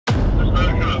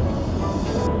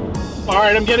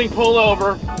right, I'm getting pulled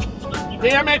over.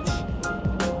 Damn it!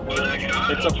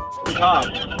 It's a cop.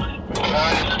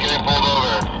 Getting pulled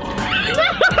over.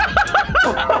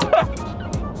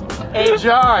 Hey,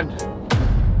 John.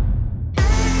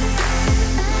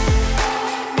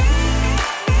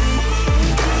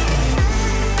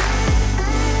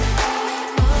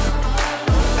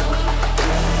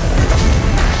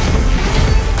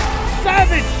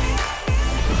 Savage!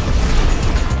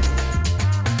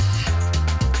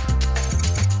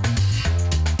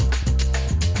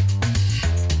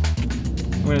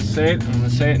 I'm gonna say it, I'm gonna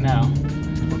say it now.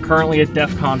 We're currently at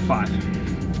DEFCON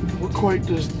 5. What quite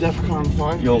does DEFCON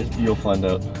 5? You'll find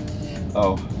out.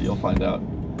 Oh, you'll find out.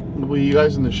 Were you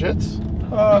guys in the shits?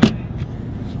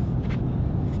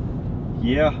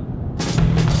 Yeah.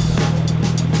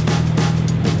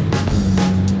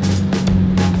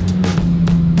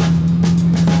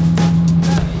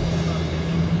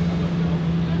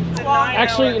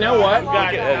 Actually, you know what?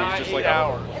 Got Eddie's just like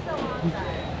hours.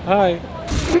 Hi.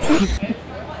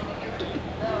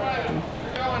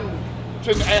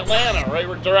 Going to Atlanta, right?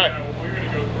 We're direct. Yeah, well, we're going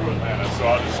to go through Atlanta, so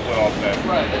I'll just split off that.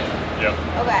 Right. Yep.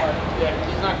 Okay. Yeah,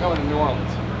 he's not going to New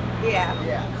Orleans. Yeah.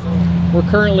 We're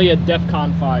currently at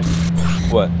DEFCON 5.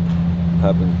 What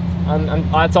happened?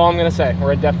 That's all I'm gonna say.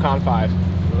 We're at DEFCON 5.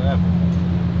 What happened?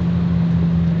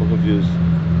 I'm confused.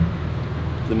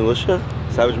 The militia?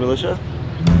 Savage militia?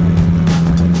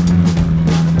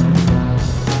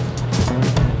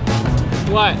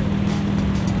 What?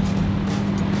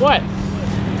 What?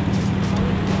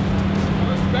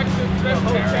 Respective trip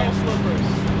hotel slippers.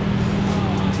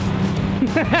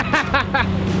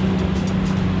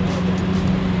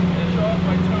 Show off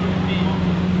my toed feet.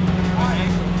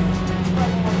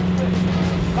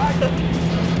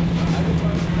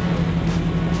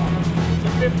 It's a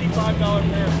 $55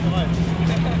 pair of slides.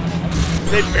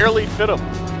 They barely fit him.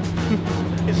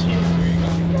 His heels.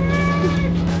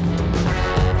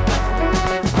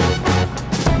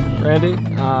 Randy,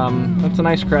 that's a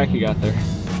nice crack you got there.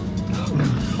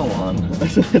 Come on.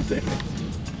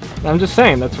 I'm just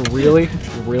saying, that's a really,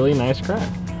 really nice crack.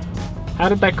 How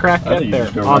did that crack I think get you there?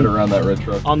 just go right around that red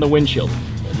truck. On the windshield.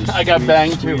 I got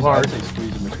banged too hard.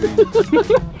 Squeeze in between.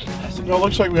 You know, it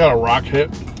looks like we had a rock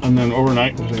hit, and then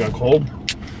overnight, because it got cold,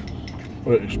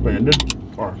 it expanded,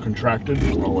 or contracted,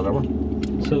 or whatever.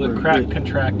 So the crack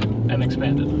contracted and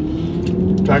expanded.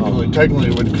 Technically, it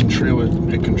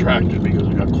contracted because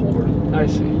it got colder. I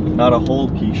see. Not a hole,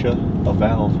 Keisha. A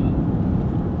valve.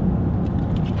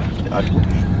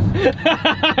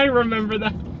 I remember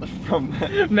that. From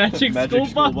Magic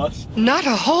School Bus. Not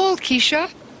a hole, Keisha.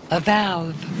 A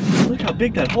valve. Look how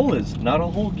big that hole is. Not a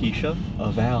hole, Keisha.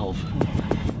 A valve.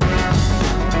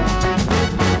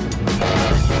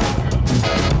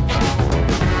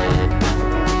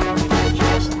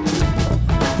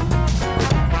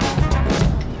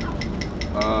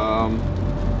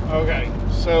 Okay,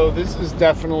 so this is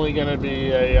definitely going to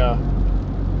be a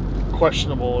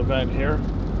questionable event here.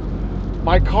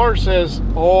 My car says,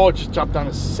 oh, it just dropped down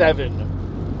to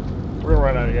 7. We're going to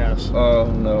run out of gas.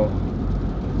 Oh, no.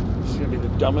 This is going to be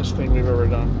the dumbest thing we've ever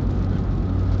done.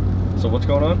 So what's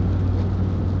going on?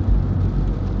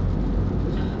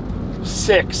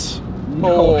 6.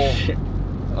 No Oh. shit.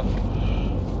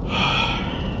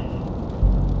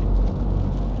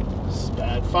 This is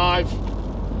bad. 5.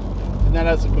 And that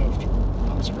hasn't moved.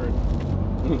 I'm screwed.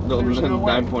 No, There's no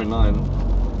way.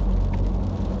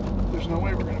 9.9. There's no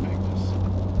way we're going to make this.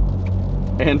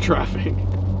 And traffic.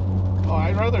 Oh,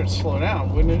 I'd rather it slow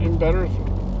down. Wouldn't it be better if...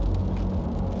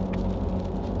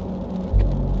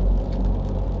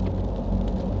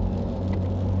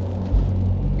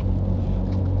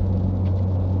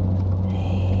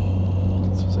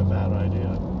 This is a bad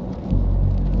idea.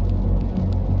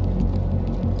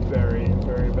 Very,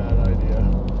 very bad idea.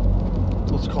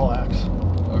 Let's call Aks.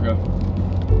 Okay.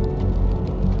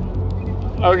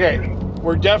 Okay,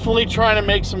 we're definitely trying to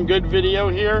make some good video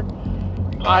here.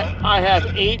 I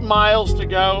have 8 miles to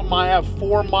go. I have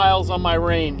 4 miles on my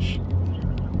range.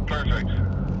 Perfect.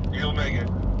 You'll make it.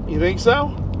 You think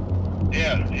so?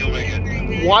 Yeah, you'll make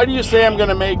it. Why do you say I'm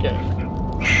gonna make it? I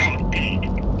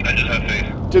just have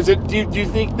faith. Does it? Do you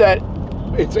think that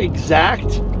it's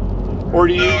exact, or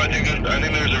do you? No, I think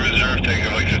there's a reserve tank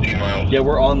of like 15 miles. Yeah,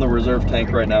 we're on the reserve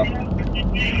tank right now. No,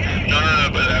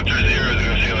 but after 0, they're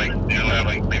gonna say like you'll have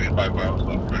like maybe 5 miles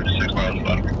left or 6 miles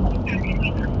left.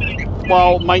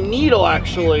 Well, my needle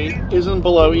actually isn't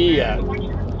below E yet. No,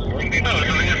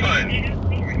 you're fine.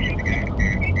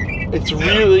 It's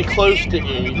really close to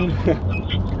E. You'll be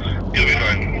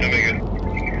fine. You'll make it.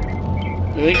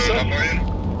 You think so? How far are you?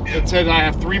 It said I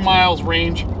have 3 miles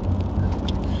range,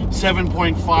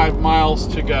 7.5 miles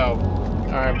to go.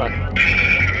 All right, bye.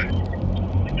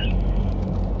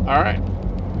 All right.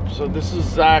 So this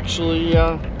is actually,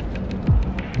 yeah.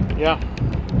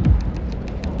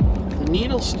 The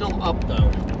needle's still up though.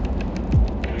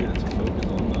 Get it to focus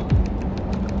on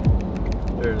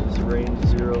there it is, range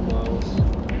 0 miles.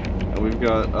 And we've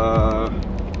got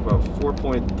about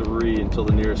 4.3 until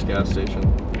the nearest gas station.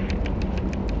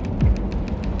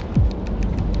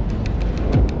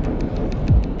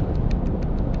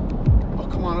 Oh,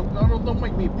 come on, don't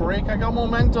make me brake. I got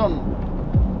momentum.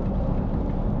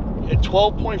 At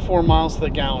 12.4 miles to the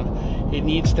gallon, it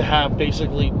needs to have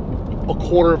basically a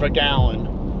quarter of a gallon,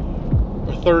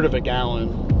 a third of a gallon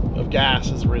of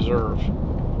gas as reserve.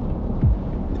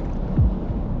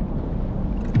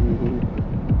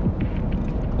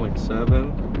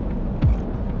 0.7.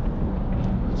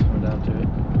 Let's go down to it.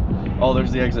 Oh,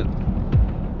 there's the exit.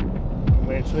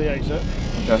 Wait to the exit.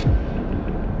 Okay.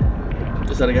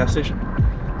 Is that a gas station?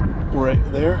 Right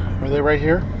there? Are they right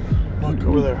here? Look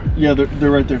over there. Yeah, they're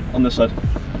right there on this side.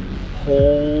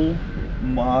 Oh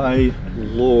my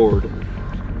lord.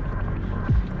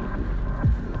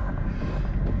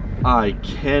 I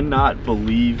cannot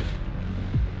believe.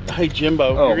 Hey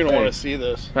Jimbo, Oh, you're gonna hey. want to see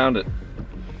this. Found it.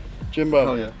 Jimbo,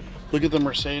 Oh yeah. look at the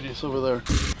Mercedes over there.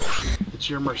 It's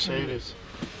your Mercedes.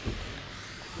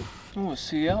 Ooh,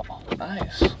 CL.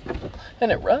 Nice.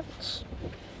 And it runs.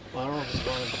 Well, I don't know if it's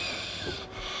running.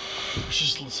 Let's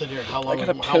just sit here. How long? I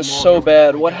gotta how piss long so are we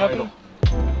bad. gonna What be happened? idle?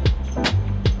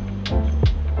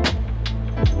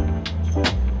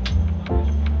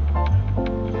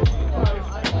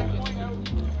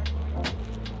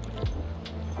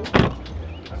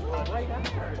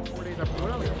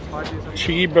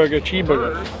 Cheeseburger.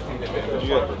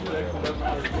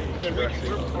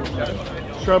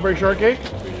 Strawberry shortcake?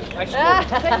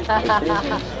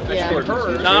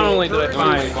 Not only did I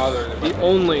find the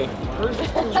only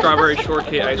strawberry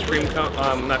shortcake ice cream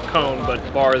cone, not cone,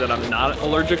 but bar that I'm not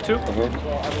allergic to,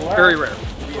 very rare.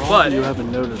 But You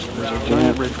haven't noticed there's a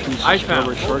giant red piece I of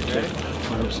found strawberry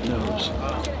shortcake on his nose.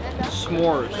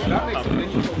 s'mores.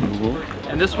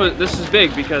 And this is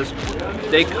big because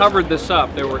they covered this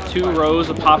up. There were 2 rows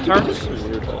of Pop-Tarts,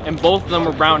 and both of them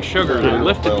were brown sugar. And I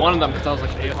lifted one of them because I was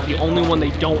like, the only one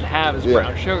they don't have is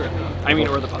brown sugar. I mean,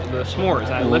 or the s'mores.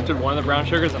 And I lifted one of the brown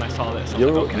sugars and I saw this. You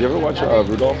ever watch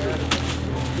Rudolph?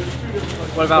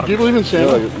 What about Do you him? believe in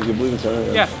Santa? You can believe in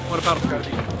Santa? Yeah, what about him?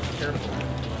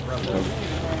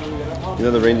 You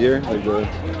know the reindeer? Like the...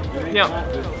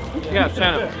 Yeah,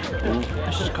 Santa.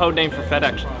 It's just a code name for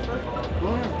FedEx.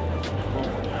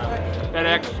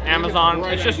 FedEx, Amazon.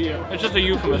 It's just a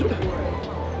euphemism.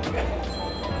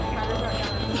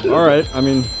 All right, I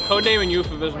mean... Code name and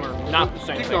euphemism are not the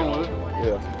same thing.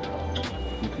 Yeah.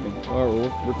 All right, well,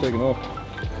 we're taking off.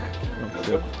 Oh,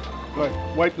 shit. Right,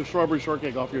 wipe the strawberry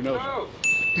shortcake off your nose.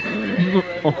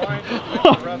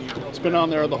 It's been on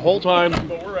there the whole time.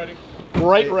 But we're ready.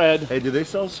 Bright red. Hey, do they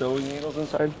sell sewing needles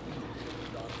inside?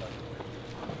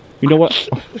 You know what?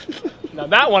 Now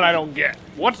that one I don't get.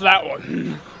 What's that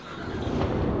one?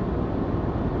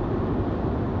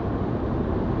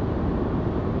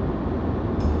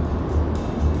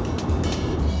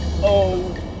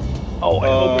 Oh, I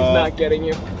hope he's not getting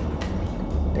you.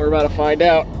 We're about to find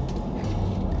out.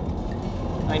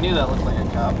 I knew that looked like a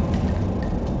cop.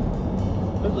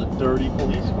 That's a dirty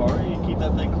police car. You keep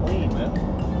that thing clean, man.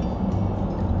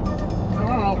 I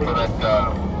don't know. So that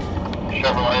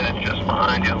Chevrolet that's just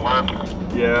behind you left.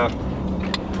 Yeah.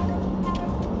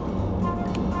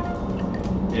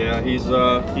 Yeah,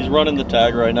 he's running the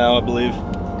tag right now, I believe.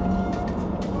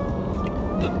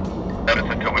 That is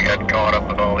until we got caught up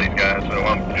with all these guys, so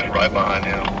I'm just right behind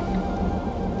him.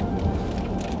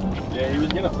 Yeah, he was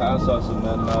gonna pass us and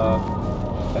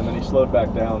then he slowed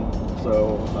back down.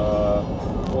 So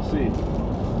we'll see.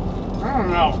 I don't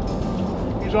know.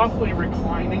 He's awfully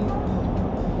reclining.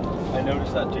 I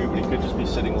noticed that too, but he could just be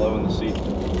sitting low in the seat.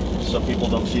 Some people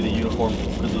don't see the uniform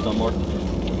because he's unmarked.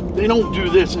 They don't do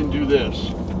this and do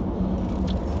this.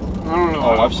 I don't know.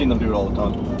 Oh, I've seen them do it all the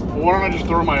time. Well, why don't I just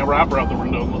throw my wrapper out the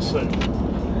window and let's see?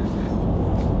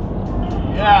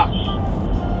 Yeah.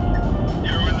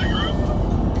 You're with the group?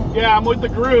 Yeah, I'm with the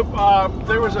group.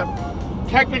 There was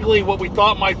technically what we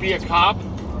thought might be a cop,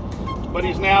 but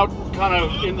he's now kind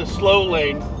of in the slow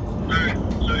lane. Alright,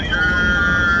 so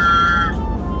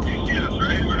you see us,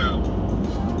 right? Or no?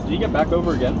 Did he get back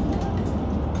over again?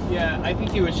 Yeah, I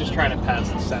think he was just trying to pass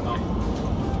the semi.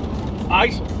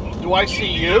 Do I see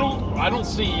you? I don't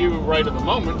see you right at the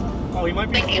moment. Oh, he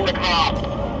might be Fort.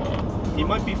 He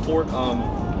might be Fort.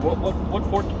 What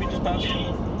fort did we just pass?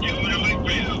 You would have like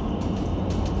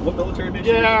What military base?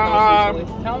 Yeah,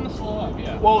 Tell him to slow up,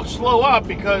 yeah. well, slow up,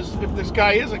 because if this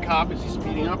guy is a cop, is he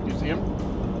speeding up? You see him?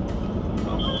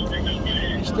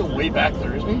 He's still way back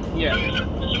there, isn't he? Yeah.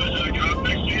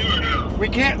 We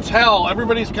can't tell.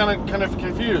 Everybody's kind of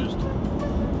confused.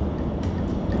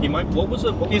 He might. What was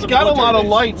it? He's got a lot of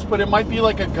lights, but it might be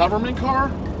like a government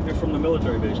car. They're from the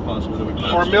military base, possibly. That we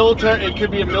passed. Or military. It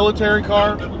could be a military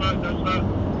car. That's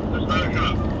not a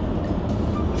cop.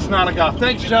 It's not a cop.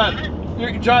 Thanks, John.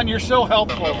 John, you're so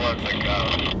helpful.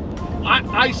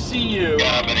 I see you.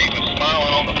 Yeah, but he was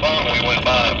smiling on the phone when we went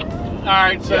by. All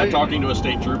right, so Yeah, talking to a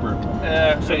state trooper,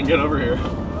 saying get over here,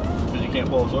 because you can't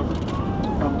pull us over.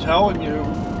 I'm telling you,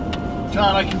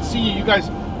 John, I can see you. You guys,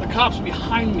 the cop's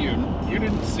behind you. You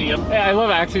didn't see him. Yeah, I love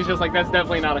Aks. He's just like, that's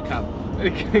definitely not a cop.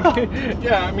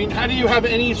 Yeah, I mean, how do you have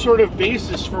any sort of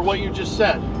basis for what you just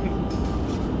said?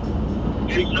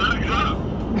 It's not a cop.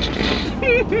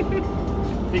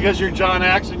 Because you're John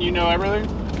Aks and you know everything?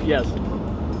 Yes.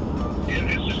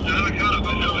 It's just not a cop.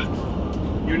 I know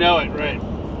it. You know it, right?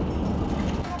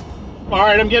 All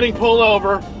right, I'm getting pulled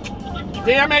over.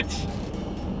 Damn it!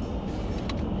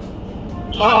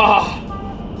 Oh,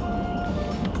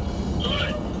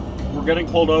 We're getting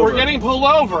pulled over. we're getting pulled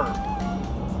over.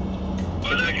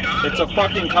 It's a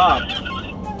fucking cop.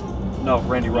 No,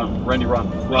 Randy, run. Randy, run.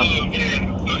 Run. Okay,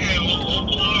 we'll pull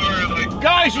over. Like,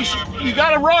 Guys, you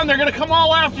gotta run. They're gonna come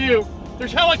all after you.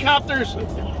 There's helicopters.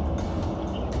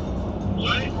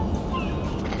 what?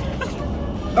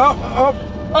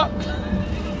 Oh.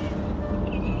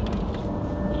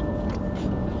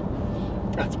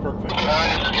 That's perfect.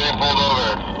 I'm just getting pulled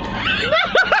over.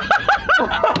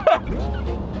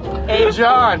 Hey,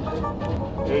 John.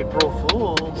 April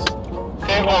Fools.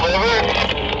 Getting pulled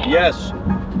over? Yes.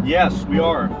 Yes, we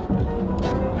are.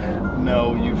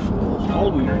 No, you fools. No,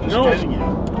 we They're just no. getting you.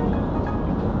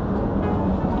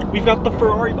 We've got the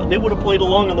Ferrari, but they would have played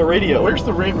along on the radio. Where's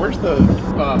the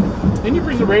didn't you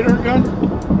bring the radar gun?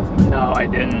 No, I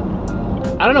didn't.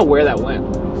 I don't know where that went.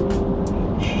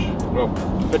 Oh,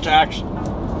 fit to action.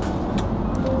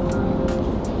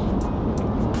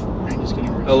 Randy's getting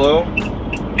arrested. Hello?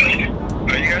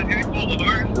 Are you guys getting pulled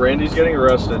over? Randy's getting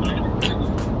arrested.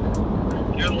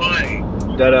 You're lying.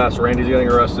 Deadass, Randy's getting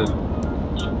arrested.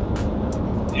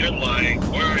 You're lying.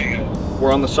 Where are you?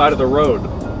 We're on the side of the road.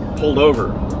 Pulled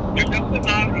over. You're definitely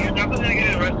gonna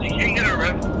get arrested. You can't get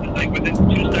arrested like within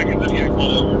 2 seconds of getting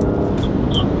pulled over.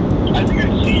 I think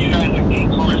I see you guys like 8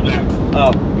 cars back.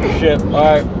 Oh, shit.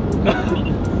 Alright.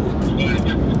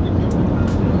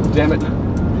 Damn it.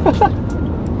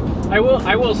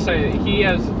 I will say he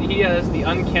has the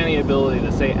uncanny ability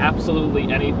to say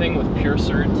absolutely anything with pure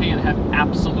certainty and have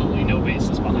absolutely no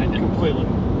basis behind it. Completely.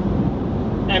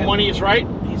 And when he's right,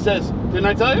 he says, "Didn't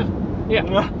I tell you?"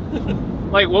 Yeah.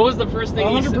 Like, what was the first thing?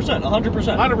 100%,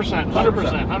 100%. 100%,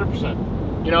 100%.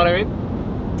 You know what I mean?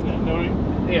 Yeah, know what I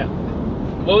mean? Yeah.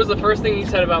 What was the first thing he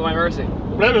said about my mercy? I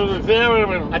know what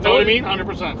I mean?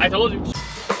 100%. I told you.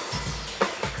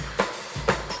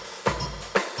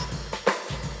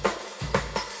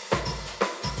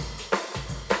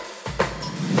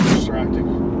 Distracting.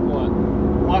 What?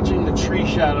 Watching the tree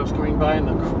shadows going by in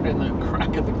the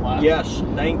crack of the glass. Yes,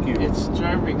 thank you. It's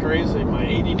driving me crazy. My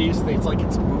ADD thinks like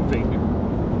it's moving.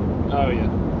 Oh yeah.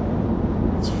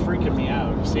 It's freaking me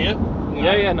out. You see it?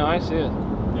 Yeah. No, I see it.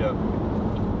 Yeah.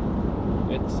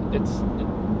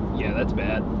 Yeah, that's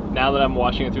bad. Now that I'm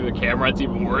watching it through the camera, it's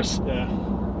even worse. Yeah.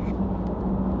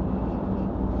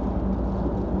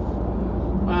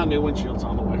 Ah, new windshield's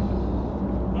on the way.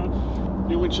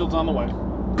 New windshield's on the way.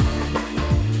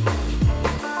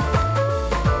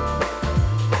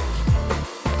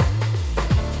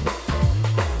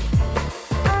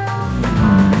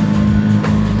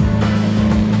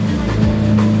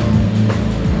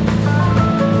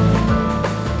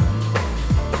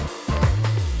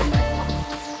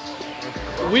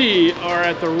 We are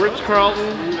at the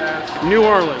Ritz-Carlton, New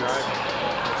Orleans,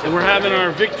 and we're having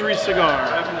our victory cigar.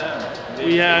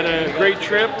 We had a great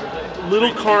trip,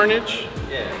 little carnage,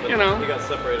 you know,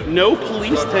 no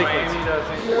police tickets.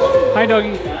 Hi,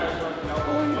 doggy.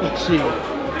 Let's see.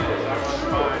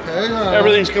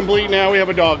 Everything's complete now. We have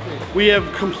a dog. We have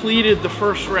completed the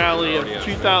first rally of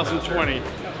 2020,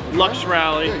 Lux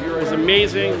Rally. It was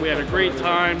amazing. We had a great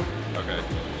time.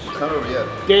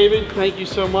 David, thank you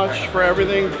so much for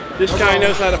everything. This guy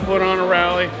knows how to put on a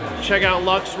rally. Check out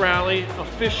Lux Rally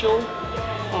Official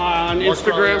on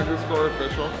Instagram.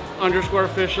 _official.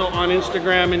 _official on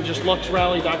Instagram and just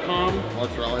luxrally.com.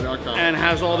 Luxrally.com. And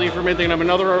has all the information. They have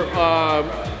another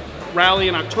rally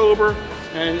in October,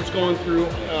 and it's going through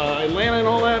Atlanta and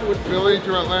all that. With Philly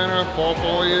to Atlanta, fall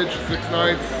foliage, 6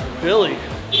 nights. Philly.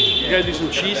 gotta do some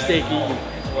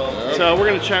cheesesteaky. So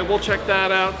we're gonna we'll check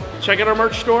that out. Check out our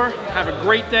merch store. Have a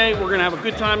great day. We're gonna have a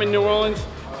good time in New Orleans.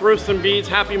 Throw some beads.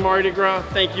 Happy Mardi Gras.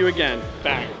 Thank you again.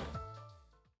 Bang.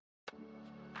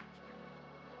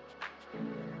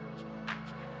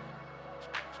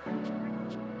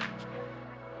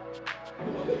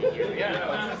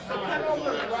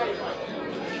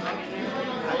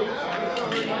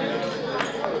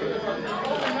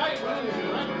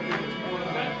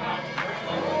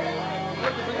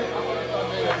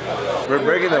 We're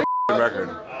breaking the record.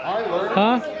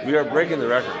 Huh? We are breaking the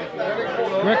record.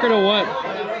 Record of what?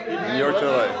 New York to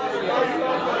LA.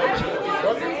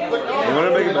 You want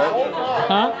to make a bet?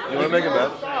 Huh? You want to make a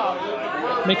bet?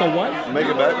 Make a what? Make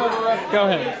a bet? Go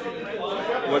ahead.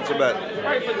 What's the bet?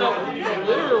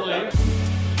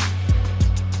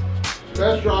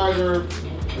 Best driver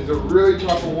is a really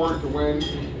tough award to win.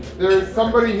 There's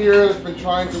somebody here that's been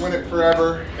trying to win it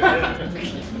forever.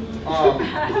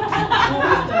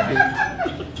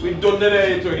 We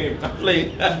donated to him.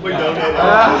 Please. We donated.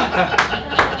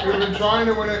 We've been trying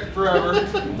to win it forever.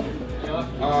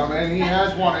 And he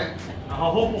has won it.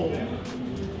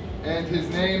 And his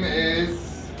name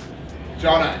is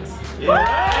John Aks.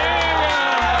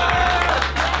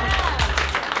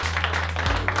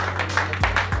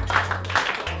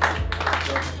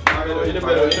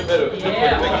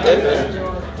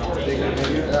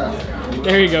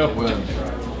 There you go.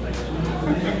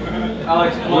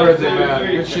 Alex, where is it,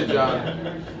 man? Good shit, John.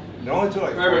 It only took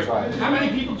like 4 tries. How many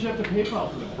people do you have to pay for?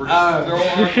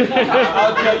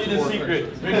 I'll tell you the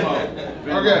secret.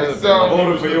 Okay,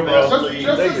 so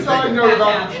just a side note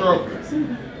about the trophies.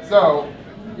 So,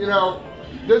 you know,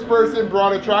 this person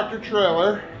brought a tractor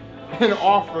trailer and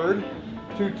offered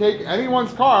to take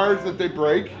anyone's cars that they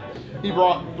break. He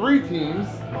brought 3 teams,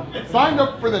 signed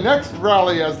up for the next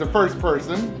rally as the first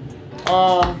person.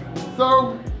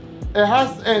 So it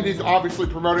has, and he's obviously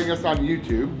promoting us on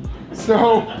YouTube.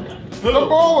 So the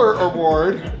bowler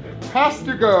award has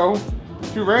to go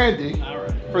to Randy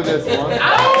for this one. Because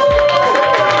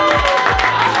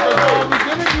we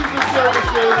didn't use the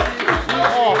services he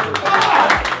offered.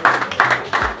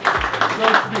 So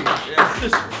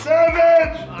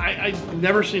Savage! I've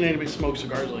never seen anybody smoke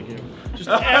cigars like you. Just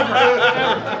ever.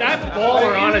 That's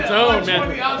baller on its own, man.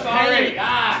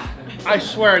 I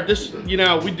swear, this, you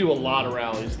know, we do a lot of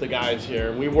rallies, the guys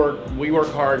here. We work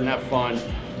hard and have fun,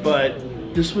 but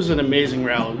this was an amazing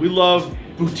rally. We love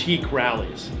boutique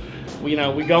rallies. We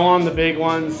go on the big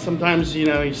ones. Sometimes, you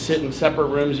know, you sit in separate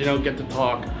rooms, you don't get to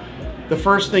talk. The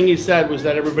first thing he said was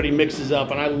that everybody mixes up,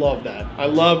 and I love that. I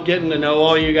love getting to know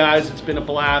all you guys. It's been a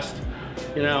blast.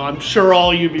 You know, I'm sure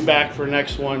all you be back for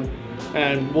next one,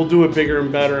 and we'll do it bigger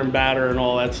and better and badder and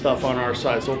all that stuff on our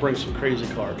side. So we'll bring some crazy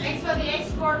cars. Thanks for the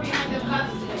escort behind the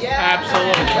cuffs. Yeah.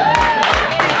 Absolutely.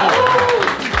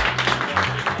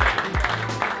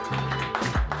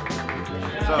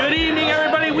 Good evening,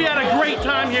 everybody. We had a great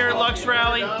time here at Lux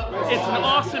Rally. It's an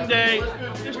awesome day.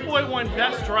 This boy won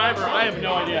best driver. I have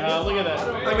no idea how. Look at that.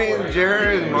 I mean,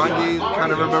 Jared and Monty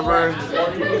kind of remember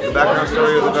the background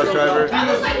story of the best driver,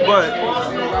 but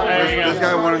this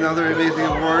guy won another amazing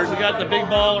award. We got the big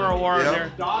baller award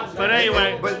here. But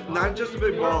anyway. But not just a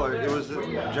big baller, it was the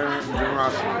generosity.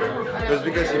 It was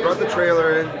because he brought the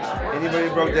trailer in, anybody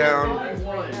broke down,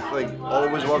 like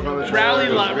always welcome on the trailer.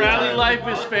 Rally life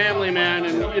is family, man,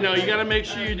 and you know, you gotta make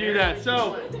sure you do that.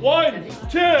 So, 1,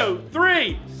 2,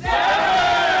 3.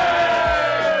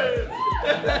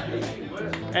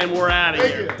 And we're out of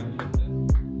here.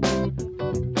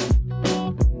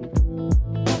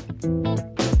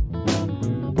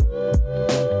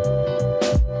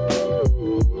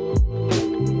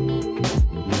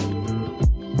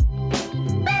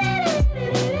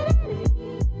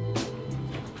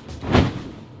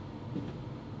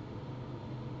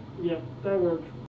 Yep, that works.